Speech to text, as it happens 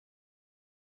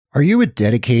Are you a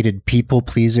dedicated people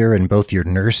pleaser in both your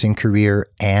nursing career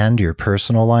and your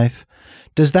personal life?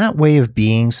 Does that way of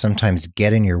being sometimes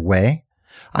get in your way?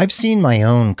 I've seen my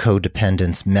own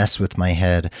codependence mess with my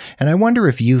head, and I wonder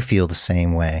if you feel the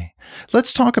same way.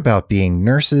 Let's talk about being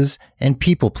nurses and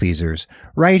people pleasers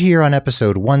right here on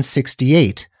episode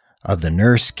 168 of The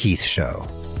Nurse Keith Show.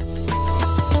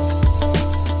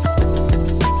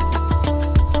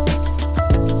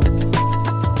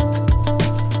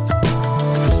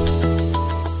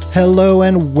 Hello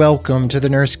and welcome to the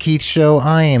Nurse Keith Show.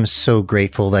 I am so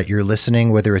grateful that you're listening,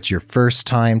 whether it's your first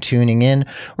time tuning in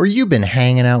or you've been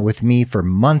hanging out with me for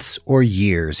months or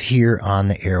years here on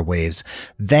the airwaves.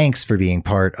 Thanks for being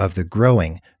part of the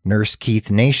growing Nurse Keith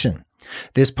Nation.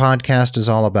 This podcast is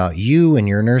all about you and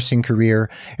your nursing career,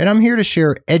 and I'm here to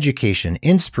share education,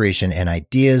 inspiration, and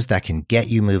ideas that can get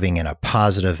you moving in a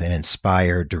positive and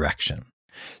inspired direction.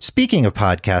 Speaking of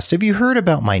podcasts, have you heard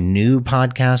about my new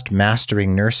podcast,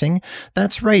 Mastering Nursing?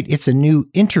 That's right. It's a new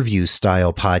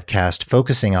interview-style podcast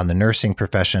focusing on the nursing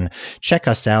profession. Check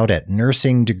us out at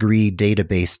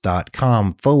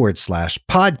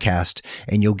nursingdegreedatabase.com/podcast,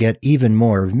 and you'll get even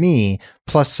more of me,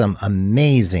 plus some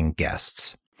amazing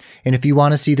guests. And if you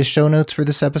want to see the show notes for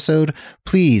this episode,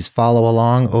 please follow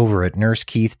along over at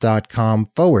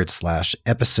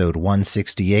nursekeith.com/episode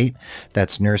 168.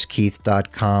 That's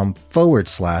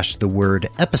nursekeith.com/the word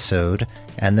episode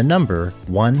and the number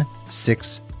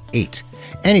 168.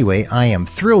 Anyway, I am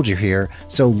thrilled you're here,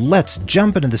 so let's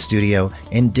jump into the studio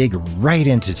and dig right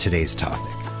into today's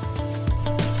topic.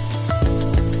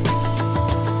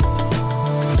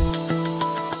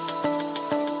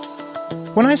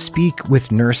 When I speak with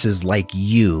nurses like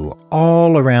you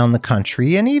all around the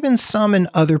country and even some in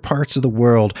other parts of the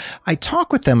world, I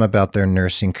talk with them about their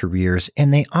nursing careers,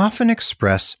 and they often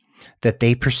express that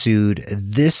they pursued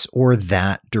this or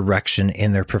that direction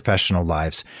in their professional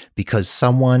lives because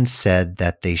someone said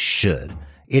that they should.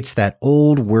 It's that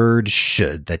old word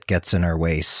should that gets in our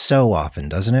way so often,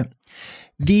 doesn't it?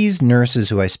 These nurses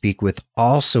who I speak with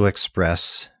also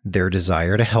express their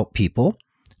desire to help people,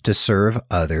 to serve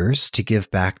others, to give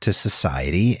back to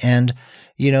society. And,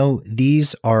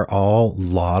 these are all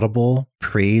laudable,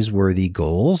 praiseworthy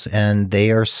goals, and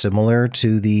they are similar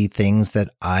to the things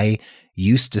that I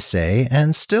used to say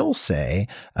and still say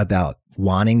about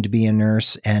wanting to be a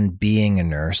nurse and being a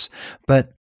nurse.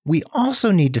 But we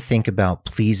also need to think about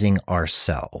pleasing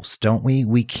ourselves, don't we?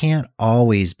 We can't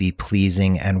always be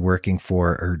pleasing and working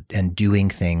for and doing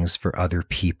things for other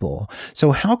people.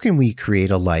 So how can we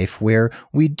create a life where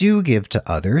we do give to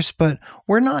others, but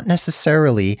we're not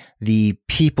necessarily the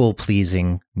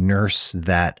people-pleasing nurse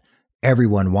that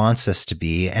everyone wants us to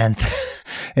be and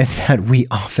that we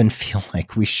often feel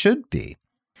like we should be?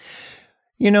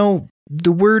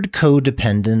 The word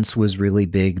codependence was really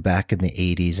big back in the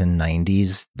 80s and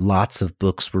 90s. Lots of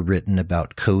books were written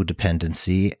about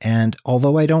codependency, and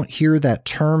although I don't hear that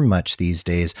term much these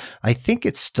days, I think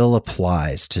it still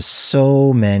applies to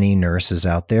so many nurses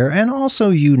out there, and also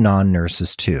you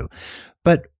non-nurses too.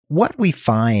 But what we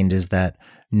find is that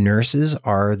nurses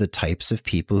are the types of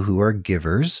people who are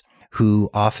givers, who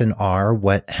often are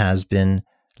what has been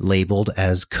labeled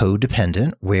as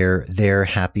codependent, where their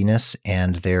happiness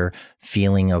and their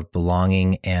feeling of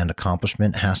belonging and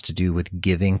accomplishment has to do with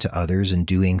giving to others and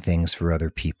doing things for other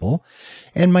people.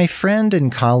 And my friend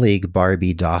and colleague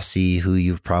Barbie Dossi, who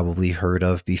you've probably heard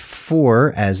of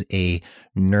before as a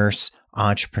nurse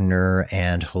entrepreneur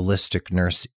and holistic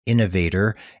nurse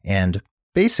innovator and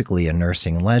basically a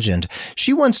nursing legend,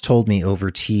 she once told me over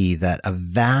tea that a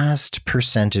vast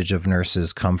percentage of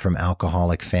nurses come from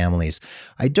alcoholic families.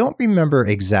 I don't remember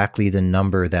exactly the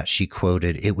number that she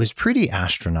quoted. It was pretty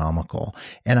astronomical.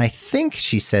 And I think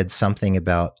she said something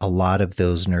about a lot of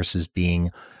those nurses being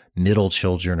middle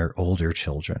children or older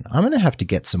children. I'm going to have to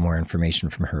get some more information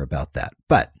from her about that.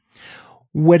 But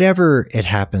whatever it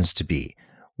happens to be,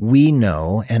 we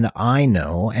know, and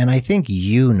I think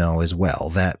you know as well,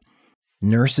 that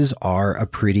nurses are a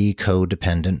pretty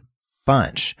codependent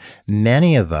bunch.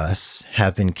 Many of us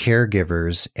have been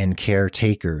caregivers and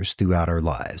caretakers throughout our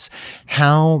lives.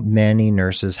 How many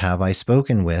nurses have I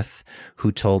spoken with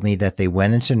who told me that they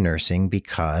went into nursing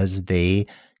because they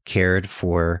cared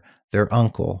for their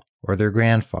uncle or their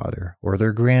grandfather or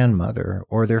their grandmother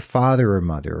or their father or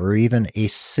mother or even a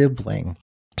sibling?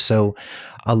 So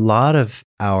a lot of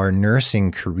our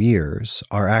nursing careers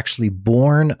are actually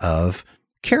born of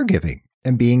caregiving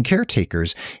and being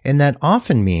caretakers. And that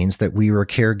often means that we were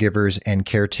caregivers and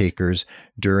caretakers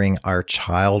during our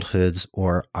childhoods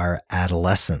or our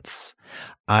adolescence.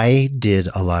 I did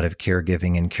a lot of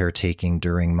caregiving and caretaking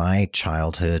during my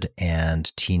childhood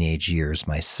and teenage years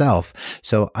myself,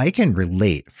 so I can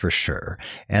relate for sure.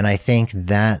 And I think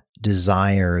that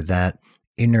desire, that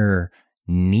inner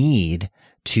need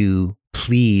to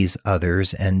please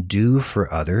others and do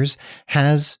for others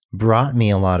has brought me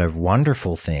a lot of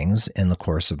wonderful things in the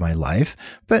course of my life,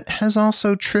 but has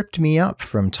also tripped me up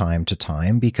from time to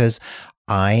time because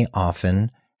I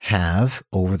often have,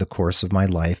 over the course of my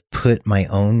life, put my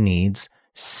own needs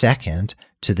second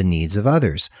to the needs of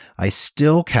others. I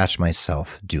still catch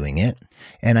myself doing it,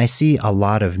 and I see a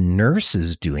lot of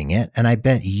nurses doing it, and I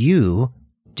bet you,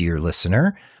 dear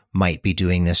listener, might be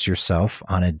doing this yourself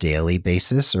on a daily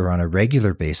basis or on a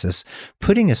regular basis,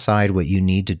 putting aside what you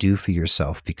need to do for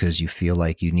yourself because you feel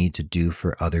like you need to do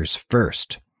for others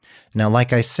first. Now,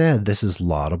 like I said, this is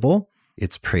laudable,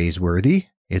 it's praiseworthy,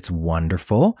 it's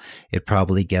wonderful. It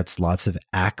probably gets lots of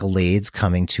accolades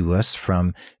coming to us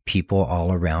from people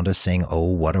all around us saying,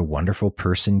 oh, what a wonderful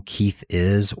person Keith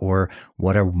is, or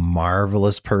what a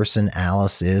marvelous person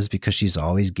Alice is because she's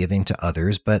always giving to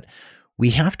others. But we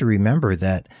have to remember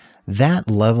that that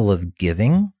level of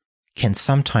giving can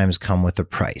sometimes come with a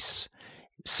price.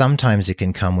 Sometimes it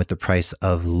can come with the price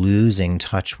of losing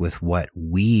touch with what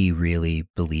we really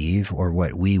believe or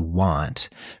what we want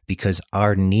because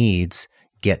our needs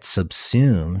get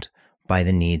subsumed by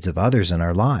the needs of others in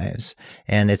our lives.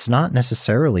 And it's not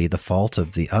necessarily the fault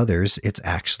of the others. It's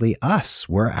actually us.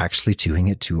 We're actually doing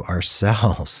it to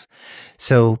ourselves.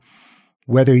 So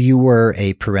whether you were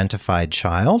a parentified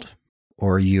child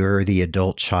or you're the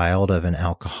adult child of an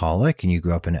alcoholic and you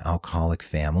grew up in an alcoholic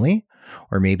family,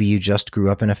 or maybe you just grew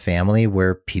up in a family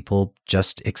where people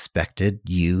just expected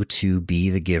you to be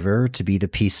the giver, to be the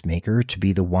peacemaker, to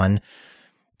be the one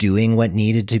doing what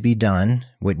needed to be done,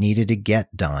 what needed to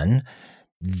get done,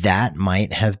 that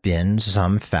might have been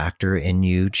some factor in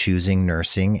you choosing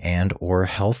nursing and or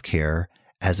healthcare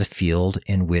as a field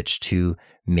in which to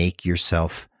make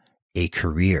yourself a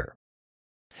career.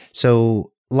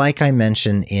 So, like I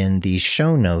mentioned in the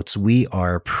show notes, we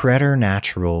are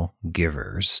preternatural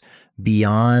givers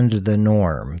beyond the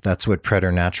norm. That's what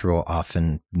preternatural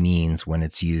often means when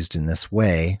it's used in this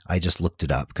way. I just looked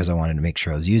it up because I wanted to make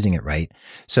sure I was using it right.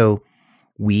 So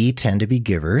we tend to be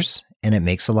givers, and it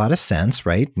makes a lot of sense,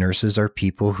 right? Nurses are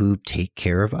people who take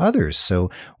care of others. So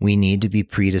we need to be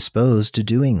predisposed to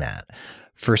doing that.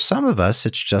 For some of us,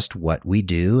 it's just what we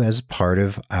do as part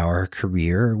of our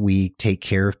career. We take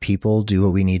care of people, do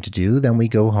what we need to do, then we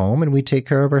go home and we take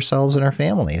care of ourselves and our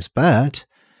families. But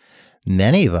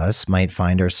many of us might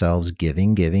find ourselves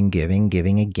giving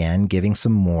again, giving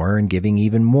some more and giving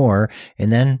even more,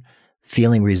 and then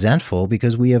feeling resentful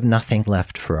because we have nothing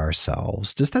left for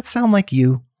ourselves. Does that sound like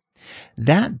you?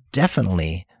 That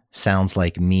definitely sounds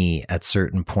like me at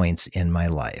certain points in my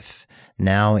life.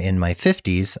 Now in my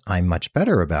 50s, I'm much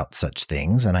better about such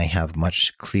things, and I have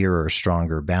much clearer,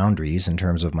 stronger boundaries in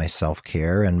terms of my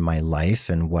self-care and my life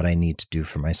and what I need to do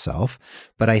for myself.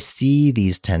 But I see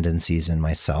these tendencies in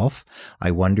myself.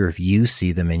 I wonder if you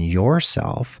see them in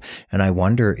yourself, and I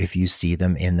wonder if you see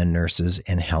them in the nurses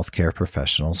and healthcare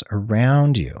professionals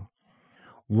around you.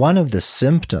 One of the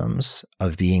symptoms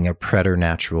of being a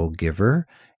preternatural giver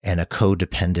and a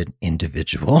codependent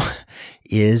individual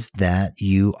is that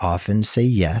you often say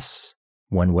yes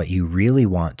when what you really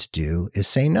want to do is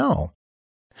say no.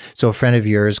 So a friend of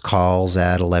yours calls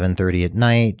at 11:30 at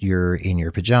night, you're in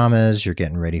your pajamas, you're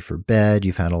getting ready for bed,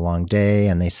 you've had a long day,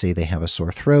 and they say they have a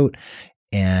sore throat,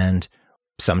 and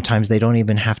sometimes they don't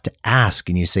even have to ask,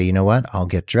 and you say, you know what, I'll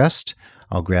get dressed,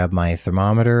 I'll grab my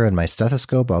thermometer and my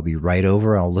stethoscope, I'll be right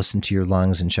over, I'll listen to your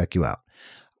lungs and check you out.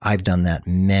 I've done that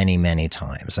many, many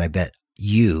times. I bet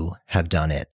you have done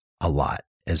it a lot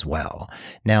as well.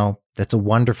 Now, that's a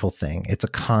wonderful thing. It's a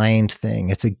kind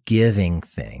thing. It's a giving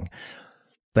thing.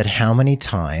 But how many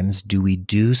times do we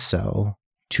do so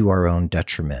to our own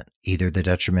detriment? Either the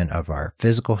detriment of our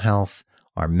physical health,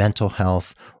 our mental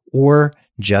health, or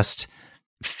just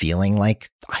feeling like,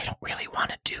 I don't really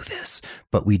want to do this,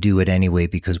 but we do it anyway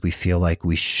because we feel like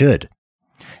we should.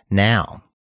 Now,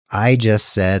 I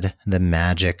just said the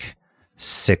magic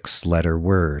 6-letter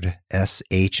word,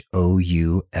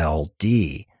 SHOULD,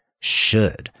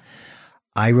 should.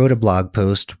 I wrote a blog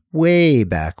post way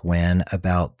back when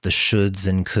about the shoulds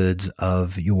and coulds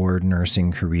of your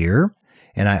nursing career.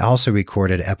 And I also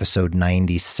recorded episode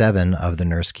 97 of the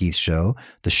Nurse Keith Show,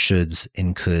 the shoulds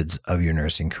and coulds of your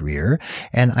nursing career.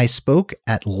 And I spoke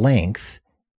at length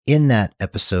in that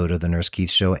episode of the Nurse Keith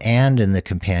Show and in the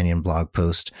companion blog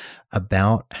post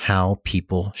about how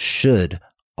people should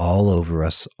all over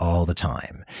us all the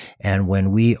time. And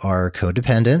when we are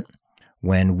codependent,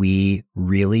 when we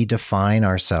really define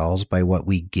ourselves by what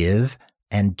we give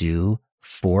and do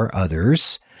for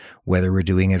others, whether we're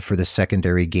doing it for the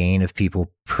secondary gain of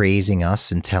people praising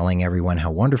us and telling everyone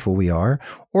how wonderful we are,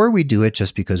 or we do it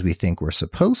just because we think we're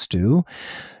supposed to,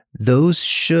 those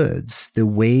shoulds, the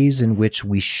ways in which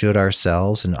we should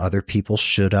ourselves and other people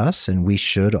should us, and we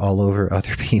should all over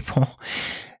other people,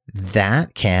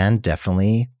 that can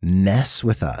definitely mess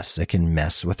with us. It can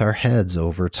mess with our heads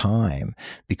over time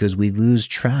because we lose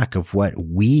track of what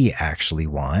we actually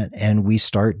want and we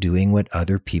start doing what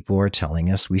other people are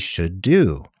telling us we should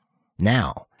do.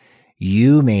 Now,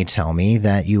 you may tell me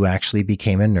that you actually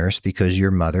became a nurse because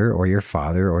your mother or your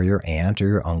father or your aunt or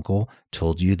your uncle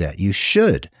told you that you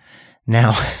should.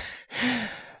 Now,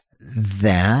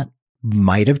 that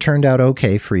might have turned out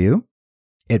okay for you.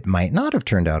 It might not have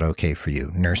turned out okay for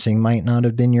you. Nursing might not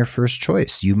have been your first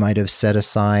choice. You might have set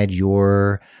aside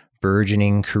your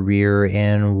burgeoning career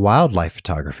in wildlife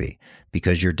photography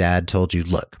because your dad told you,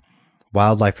 look,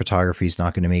 wildlife photography is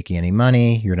not going to make you any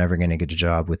money. You're never going to get a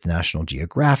job with National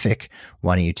Geographic.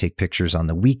 Why don't you take pictures on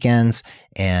the weekends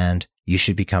and you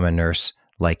should become a nurse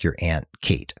like your Aunt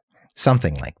Kate?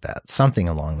 Something like that, something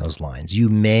along those lines. You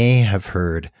may have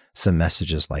heard some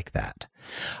messages like that.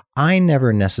 I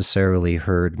never necessarily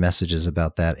heard messages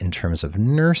about that in terms of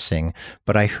nursing,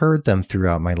 but I heard them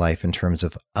throughout my life in terms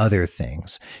of other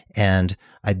things. And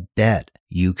I bet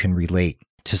you can relate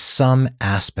to some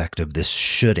aspect of this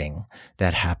shoulding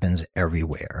that happens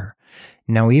everywhere.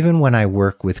 Now, even when I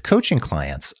work with coaching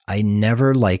clients, I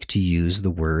never like to use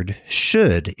the word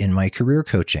should in my career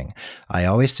coaching. I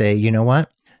always say, you know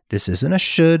what? This isn't a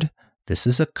should. This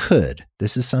is a could.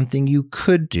 This is something you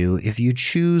could do if you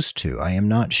choose to. I am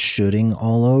not shoulding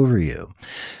all over you.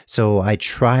 So I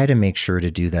try to make sure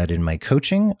to do that in my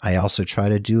coaching. I also try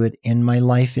to do it in my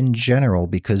life in general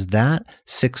because that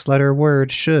 6-letter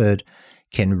word should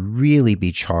can really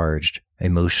be charged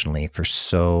emotionally for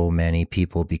so many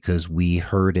people because we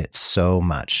heard it so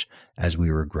much as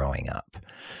we were growing up.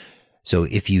 So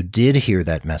if you did hear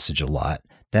that message a lot,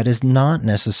 that is not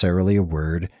necessarily a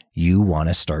word you want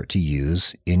to start to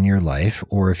use in your life,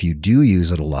 or if you do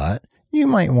use it a lot, you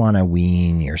might want to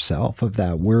wean yourself of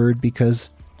that word because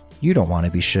you don't want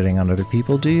to be shitting on other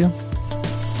people, do you?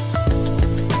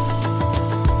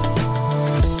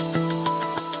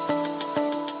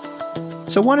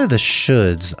 So one of the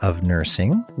shoulds of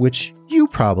nursing, which you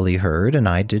probably heard, and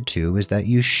I did too, is that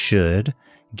you should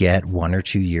get 1 or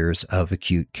 2 years of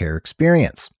acute care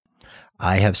experience.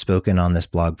 I have spoken on this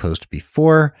blog post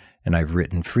before, and I've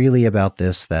written freely about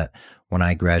this, that when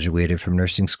I graduated from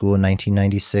nursing school in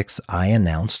 1996, I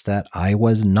announced that I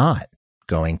was not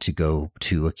going to go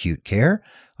to acute care.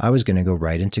 I was going to go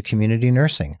right into community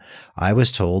nursing. I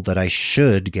was told that I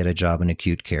should get a job in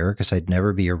acute care because I'd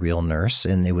never be a real nurse,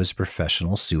 and it was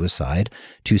professional suicide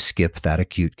to skip that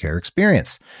acute care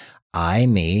experience. I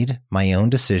made my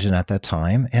own decision at that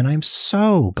time, and I'm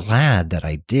so glad that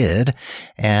I did,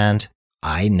 and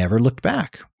I never looked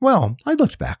back. Well, I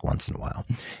looked back once in a while,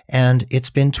 and it's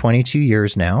been 22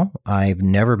 years now. I've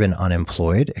never been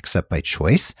unemployed except by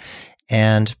choice,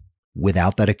 and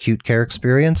without that acute care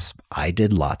experience, I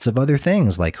did lots of other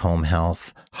things like home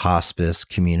health, hospice,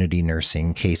 community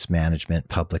nursing, case management,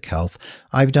 public health.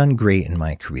 I've done great in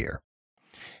my career.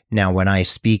 Now, when I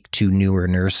speak to newer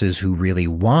nurses who really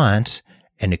want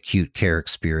an acute care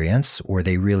experience, or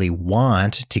they really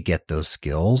want to get those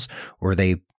skills, or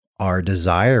they are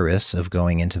desirous of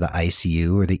going into the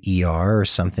ICU or the ER or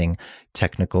something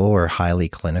technical or highly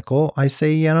clinical, I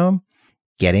say,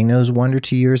 getting those 1 or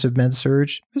 2 years of med-surg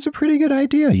is a pretty good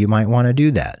idea. You might want to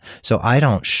do that. So I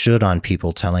don't should on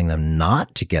people telling them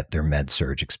not to get their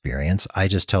med-surg experience. I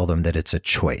just tell them that it's a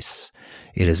choice.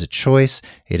 It is a choice.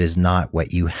 It is not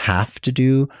what you have to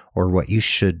do or what you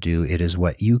should do. It is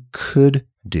what you could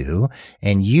do.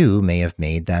 And you may have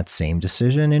made that same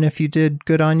decision. And if you did,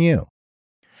 good on you.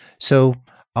 So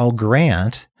I'll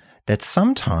grant that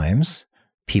sometimes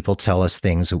people tell us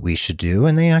things that we should do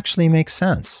and they actually make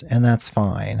sense, and that's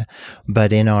fine.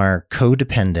 But in our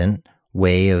codependent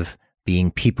way of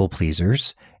being people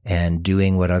pleasers and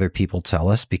doing what other people tell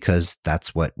us because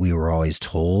that's what we were always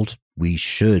told we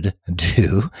should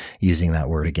do, using that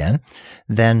word again,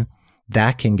 then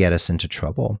that can get us into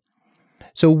trouble.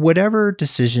 So whatever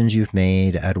decisions you've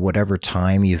made at whatever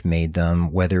time you've made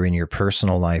them, whether in your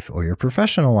personal life or your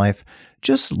professional life,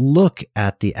 just look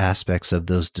at the aspects of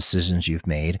those decisions you've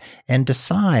made and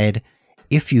decide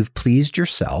if you've pleased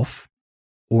yourself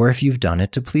or if you've done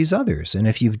it to please others. And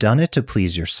if you've done it to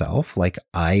please yourself, like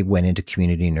I went into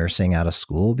community nursing out of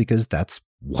school because that's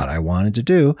what I wanted to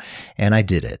do, and I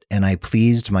did it, and I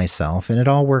pleased myself, and it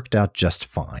all worked out just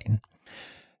fine.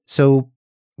 So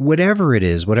whatever it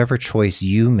is, whatever choice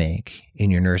you make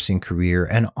in your nursing career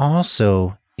and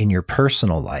also in your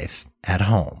personal life at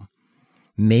home,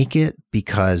 make it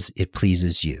because it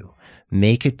pleases you.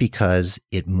 Make it because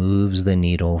it moves the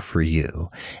needle for you.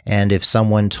 And if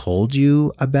someone told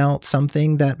you about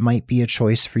something that might be a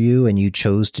choice for you and you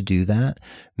chose to do that,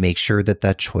 make sure that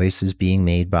that choice is being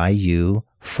made by you,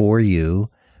 for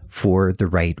the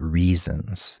right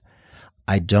reasons.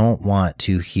 I don't want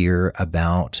to hear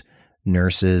about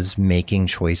nurses making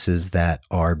choices that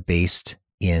are based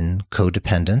in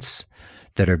codependence,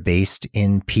 that are based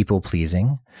in people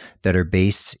pleasing, that are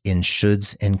based in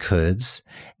shoulds and coulds,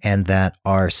 and that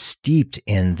are steeped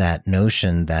in that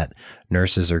notion that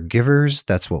nurses are givers.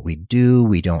 That's what we do.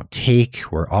 We don't take.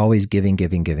 We're always giving.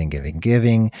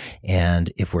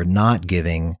 And if we're not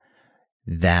giving,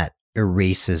 that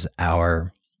erases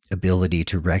our ability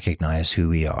to recognize who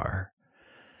we are.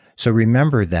 So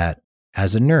remember that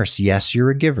as a nurse, yes, you're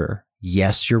a giver.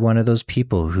 Yes, you're one of those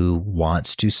people who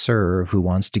wants to serve, who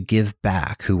wants to give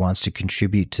back, who wants to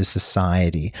contribute to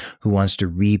society, who wants to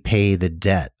repay the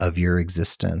debt of your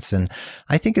existence. And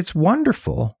I think it's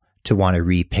wonderful to want to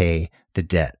repay the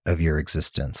debt of your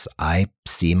existence. I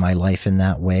see my life in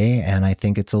that way, and I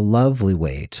think it's a lovely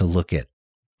way to look at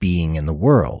being in the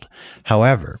world.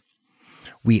 However,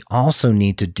 we also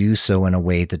need to do so in a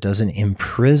way that doesn't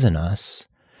imprison us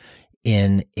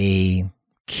in a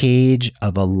cage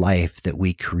of a life that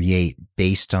we create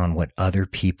based on what other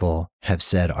people have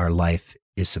said our life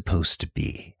is supposed to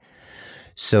be.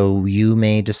 So you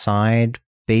may decide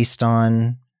based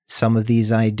on some of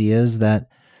these ideas that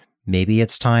maybe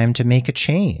it's time to make a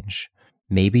change.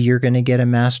 Maybe you're going to get a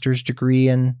master's degree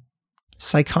in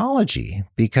psychology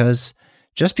because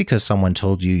just because someone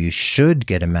told you you should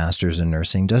get a master's in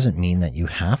nursing doesn't mean that you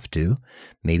have to.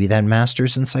 Maybe that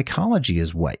master's in psychology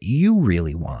is what you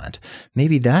really want.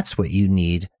 Maybe that's what you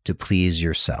need to please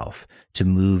yourself, to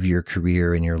move your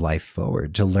career and your life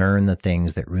forward, to learn the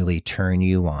things that really turn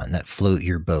you on, that float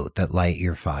your boat, that light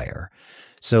your fire.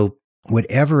 So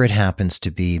whatever it happens to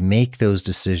be, make those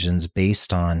decisions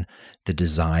based on the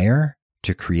desire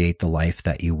to create the life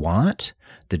that you want,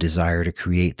 the desire to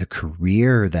create the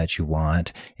career that you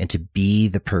want, and to be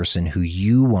the person who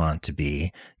you want to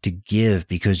be, to give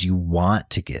because you want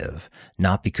to give,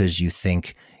 not because you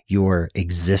think your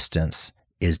existence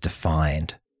is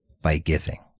defined by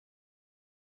giving.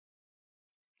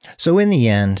 So in the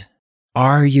end,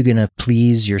 are you going to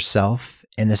please yourself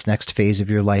in this next phase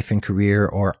of your life and career,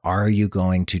 or are you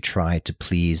going to try to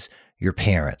please your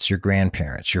parents, your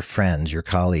grandparents, your friends, your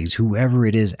colleagues, whoever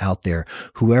it is out there,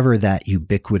 whoever that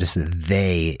ubiquitous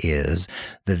they is,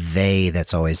 the they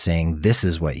that's always saying, this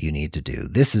is what you need to do.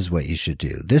 This is what you should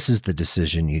do. This is the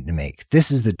decision you need to make. This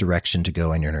is the direction to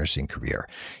go in your nursing career.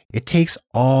 It takes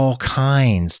all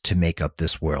kinds to make up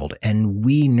this world. And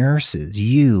we nurses,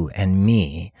 you and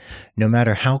me, no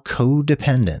matter how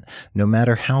codependent, no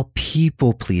matter how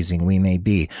people-pleasing we may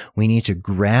be, we need to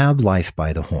grab life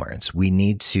by the horns. We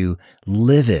need to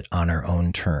live it on our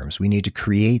own terms. We need to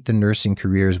create the nursing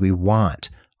careers we want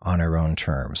on our own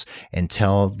terms and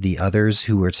tell the others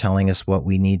who are telling us what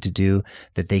we need to do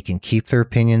that they can keep their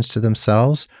opinions to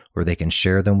themselves, or they can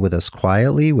share them with us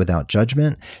quietly without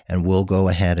judgment, and we'll go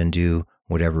ahead and do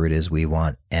whatever it is we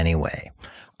want anyway.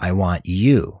 I want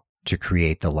you to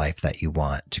create the life that you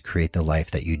want, to create the life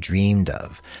that you dreamed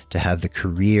of, to have the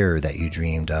career that you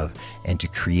dreamed of, and to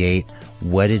create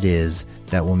what it is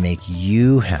that will make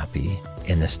you happy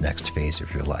in this next phase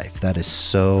of your life. That is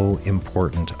so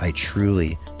important. I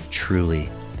truly, truly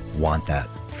want that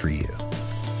for you.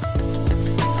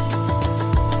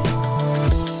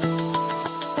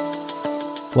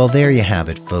 Well, there you have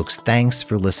it, folks. Thanks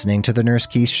for listening to The Nurse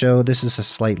Keith Show. This is a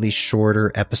slightly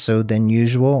shorter episode than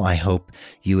usual. I hope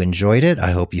you enjoyed it.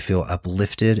 I hope you feel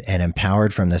uplifted and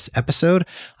empowered from this episode.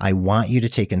 I want you to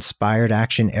take inspired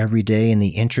action every day in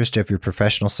the interest of your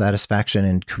professional satisfaction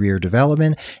and career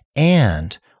development,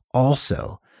 and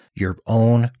also your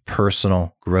own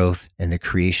personal growth in the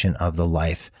creation of the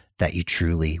life that you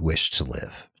truly wish to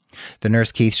live. The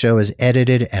Nurse Keith Show is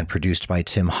edited and produced by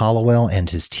Tim Hollowell and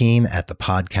his team at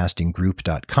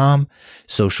thepodcastinggroup.com.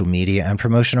 Social media and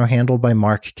promotion are handled by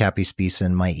Mark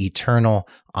Capispisen. My eternal,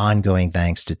 ongoing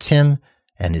thanks to Tim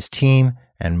and his team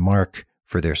and Mark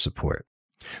for their support.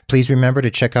 Please remember to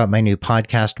check out my new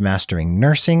podcast, Mastering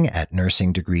Nursing, at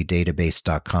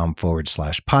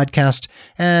nursingdegreedatabase.com/podcast.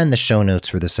 And the show notes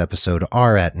for this episode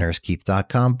are at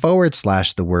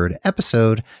nursekeith.com/the word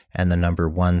episode and the number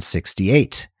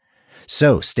 168.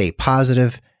 So stay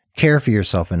positive, care for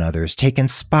yourself and others, take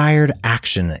inspired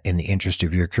action in the interest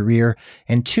of your career,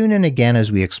 and tune in again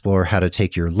as we explore how to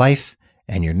take your life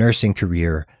and your nursing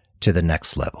career to the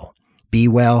next level. Be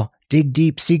well, dig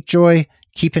deep, seek joy,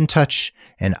 keep in touch,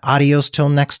 and adios till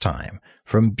next time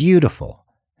from beautiful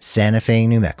Santa Fe,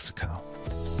 New Mexico.